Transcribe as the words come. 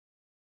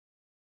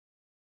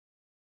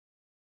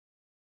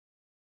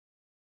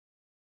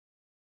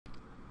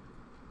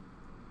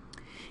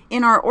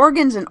In our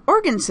organs and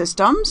organ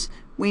systems,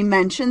 we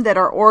mentioned that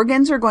our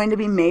organs are going to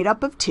be made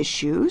up of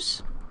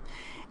tissues,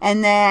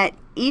 and that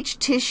each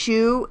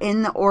tissue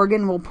in the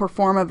organ will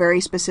perform a very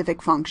specific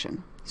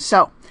function.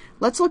 So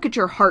let's look at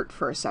your heart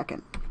for a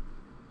second.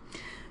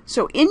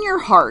 So in your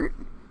heart,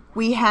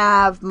 we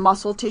have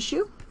muscle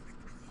tissue,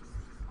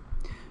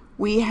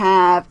 we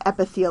have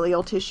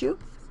epithelial tissue,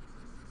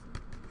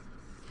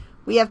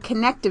 we have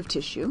connective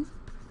tissue,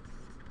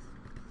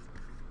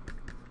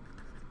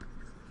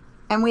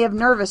 and we have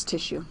nervous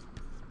tissue.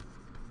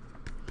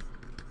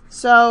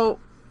 So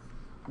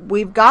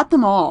we've got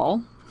them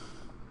all,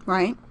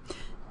 right?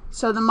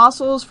 So the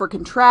muscles for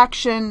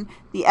contraction,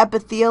 the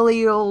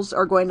epithelials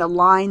are going to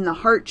line the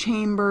heart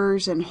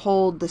chambers and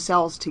hold the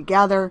cells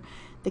together.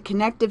 The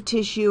connective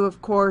tissue,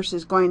 of course,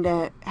 is going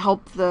to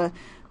help the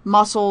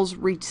muscles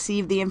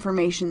receive the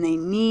information they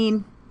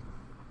need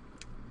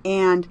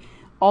and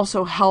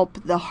also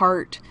help the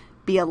heart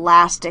be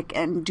elastic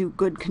and do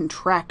good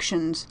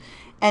contractions.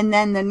 And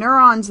then the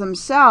neurons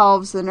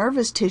themselves, the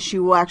nervous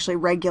tissue, will actually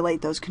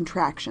regulate those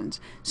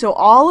contractions. So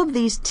all of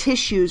these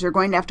tissues are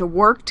going to have to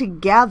work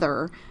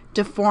together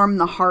to form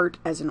the heart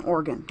as an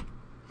organ.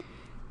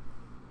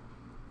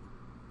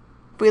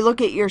 If we look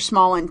at your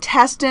small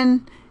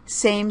intestine,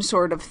 same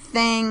sort of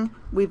thing.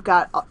 We've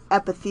got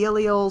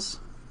epithelials,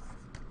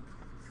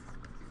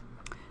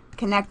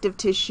 connective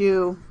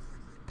tissue.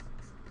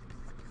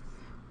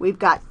 We've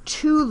got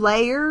 2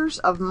 layers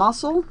of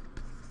muscle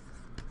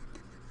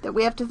that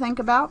we have to think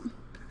about.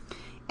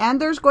 And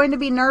there's going to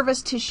be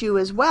nervous tissue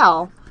as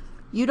well.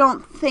 You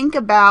don't think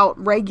about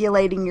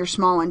regulating your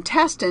small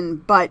intestine,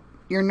 but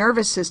your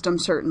nervous system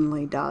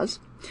certainly does.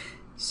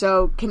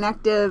 So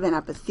connective and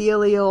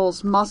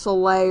epithelials, muscle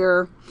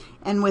layer,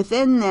 and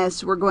within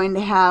this we're going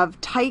to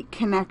have tight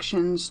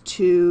connections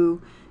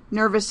to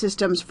nervous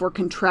systems for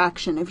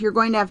contraction. If you're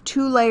going to have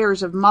 2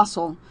 layers of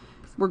muscle,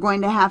 we're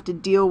going to have to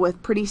deal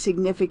with pretty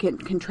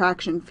significant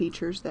contraction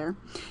features there.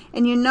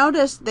 And you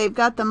notice they've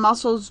got the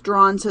muscles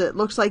drawn so it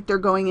looks like they're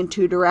going in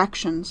 2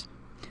 directions.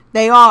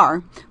 They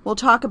are. We'll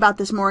talk about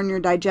this more in your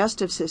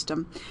digestive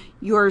system.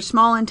 Your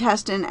small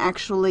intestine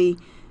actually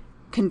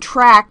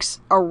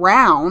contracts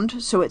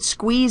around, so it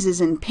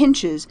squeezes and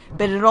pinches,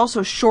 but it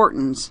also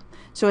shortens.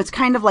 So it's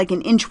kind of like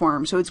an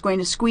inchworm. So it's going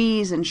to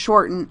squeeze and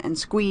shorten and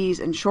squeeze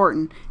and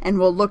shorten, and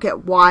we'll look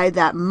at why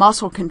that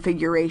muscle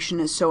configuration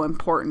is so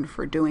important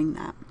for doing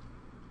that.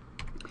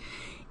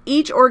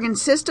 Each organ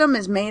system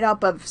is made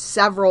up of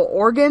several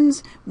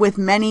organs with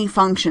many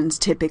functions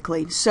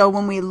typically. So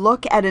when we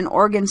look at an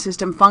organ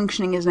system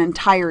functioning as an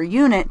entire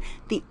unit,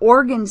 the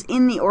organs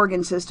in the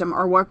organ system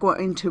are what's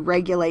going to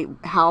regulate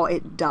how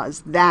it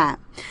does that.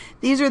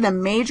 These are the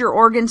major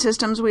organ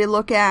systems we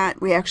look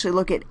at. We actually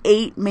look at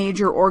 8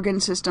 major organ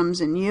systems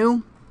in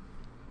you.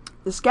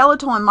 The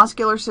skeletal and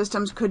muscular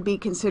systems could be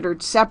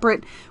considered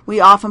separate.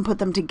 We often put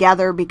them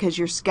together because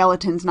your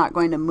skeleton's not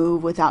going to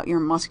move without your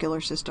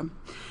muscular system.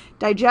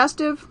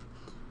 Digestive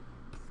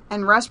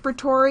and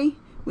respiratory,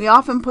 we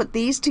often put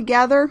these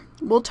together.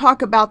 We'll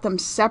talk about them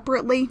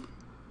separately,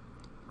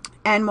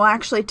 and we'll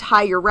actually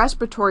tie your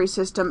respiratory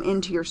system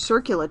into your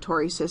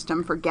circulatory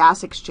system for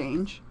gas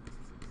exchange.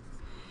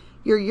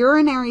 Your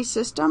urinary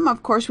system,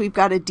 of course, we've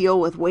got to deal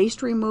with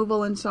waste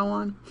removal and so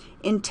on.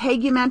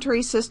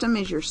 Integumentary system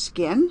is your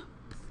skin.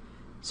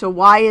 So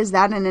why is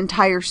that an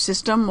entire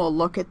system? We'll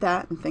look at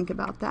that and think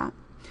about that.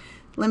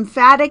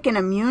 Lymphatic and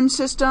immune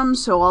system,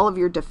 so all of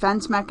your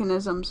defense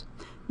mechanisms.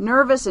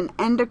 Nervous and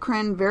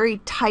endocrine, very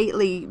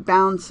tightly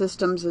bound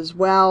systems as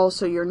well.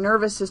 So your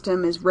nervous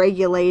system is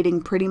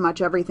regulating pretty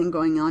much everything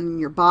going on in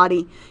your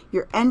body.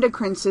 Your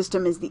endocrine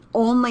system is the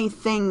only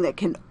thing that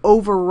can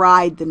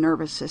override the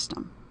nervous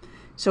system.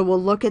 So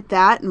we'll look at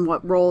that and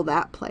what role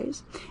that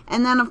plays.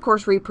 And then, of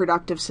course,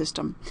 reproductive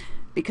system.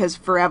 Because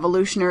for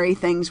evolutionary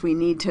things, we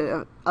need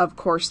to, of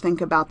course,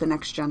 think about the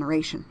next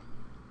generation.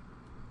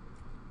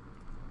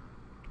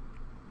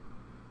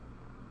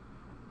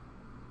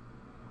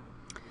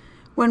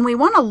 When we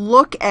want to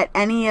look at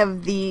any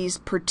of these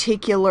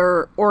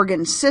particular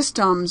organ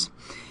systems,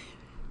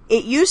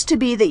 it used to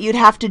be that you'd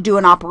have to do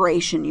an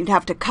operation. You'd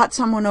have to cut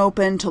someone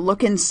open to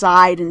look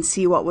inside and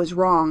see what was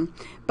wrong.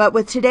 But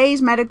with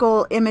today's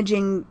medical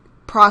imaging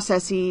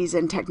processes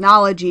and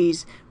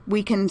technologies,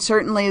 we can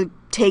certainly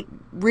take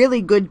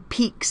really good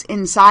peeks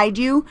inside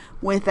you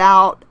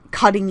without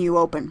cutting you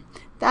open.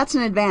 That's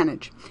an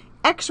advantage.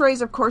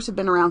 X-rays, of course, have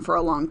been around for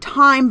a long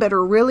time, but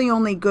are really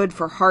only good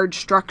for hard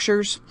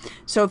structures.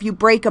 So if you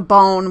break a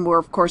bone, we're,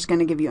 of course, going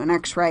to give you an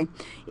X-ray.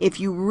 If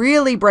you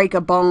really break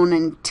a bone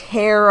and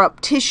tear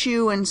up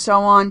tissue and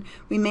so on,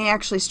 we may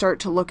actually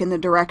start to look in the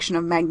direction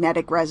of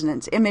magnetic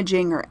resonance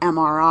imaging or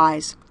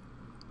MRIs.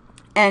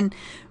 And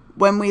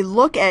when we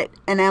look at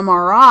an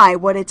MRI,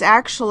 what it's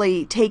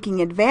actually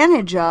taking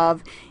advantage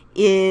of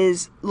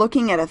is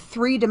looking at a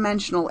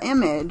 3-dimensional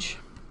image,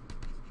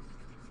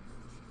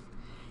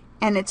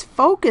 and it's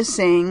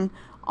focusing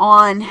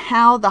on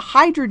how the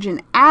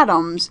hydrogen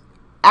atoms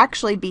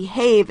actually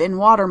behave in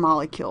water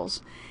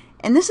molecules.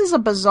 And this is a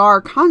bizarre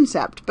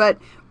concept, but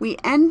we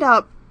end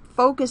up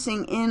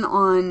focusing in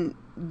on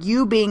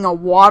you being a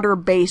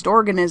water-based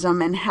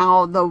organism and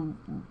how the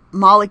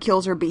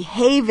molecules are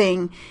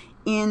behaving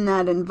in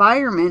that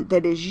environment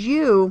that is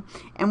you,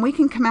 and we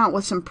can come out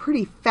with some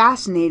pretty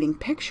fascinating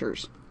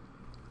pictures.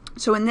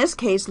 So in this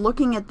case,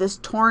 looking at this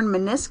torn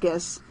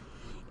meniscus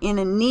in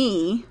a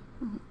knee,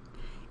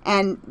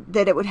 and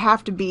that it would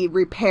have to be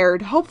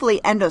repaired,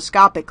 hopefully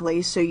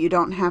endoscopically, so you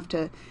don't have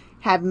to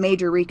have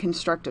major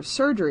reconstructive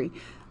surgery.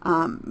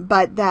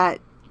 But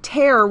that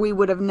tear we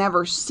would have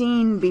never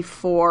seen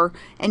before,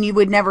 and you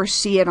would never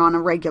see it on a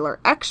regular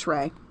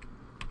x-ray.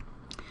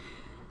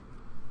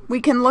 We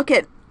can look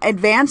at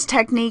advanced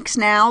techniques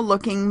now,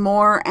 looking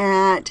more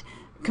at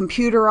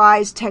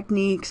computerized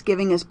techniques,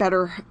 giving us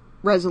better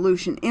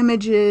resolution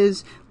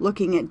images,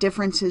 looking at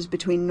differences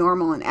between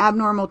normal and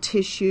abnormal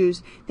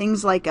tissues,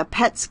 things like a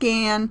PET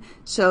scan,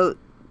 so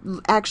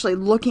actually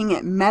looking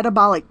at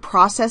metabolic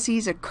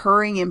processes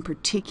occurring in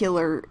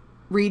particular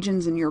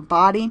regions in your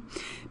body.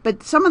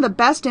 But some of the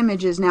best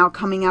images now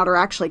coming out are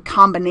actually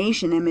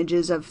combination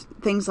images of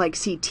things like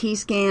CT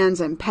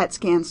scans and PET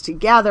scans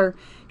together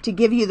to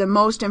give you the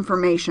most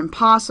information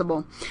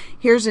possible.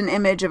 Here's an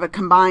image of a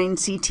combined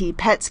CT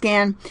PET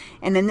scan,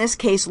 and in this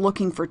case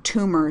looking for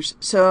tumors.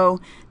 So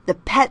the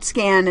PET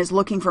scan is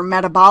looking for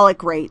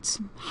metabolic rates,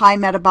 high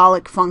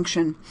metabolic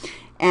function,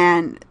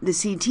 and the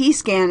CT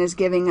scan is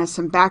giving us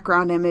some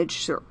background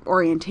image or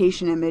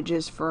orientation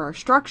images for our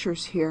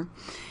structures here.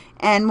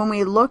 And when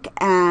we look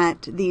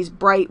at these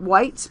bright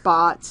white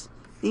spots,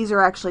 these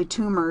are actually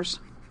tumors.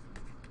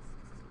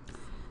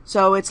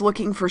 So it's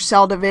looking for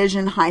cell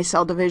division, high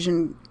cell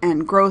division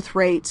and growth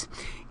rates.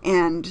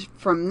 And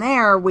from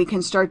there, we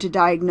can start to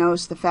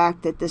diagnose the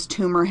fact that this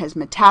tumor has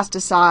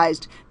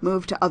metastasized,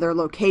 moved to other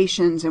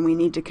locations, and we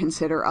need to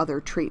consider other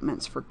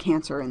treatments for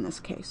cancer in this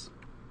case.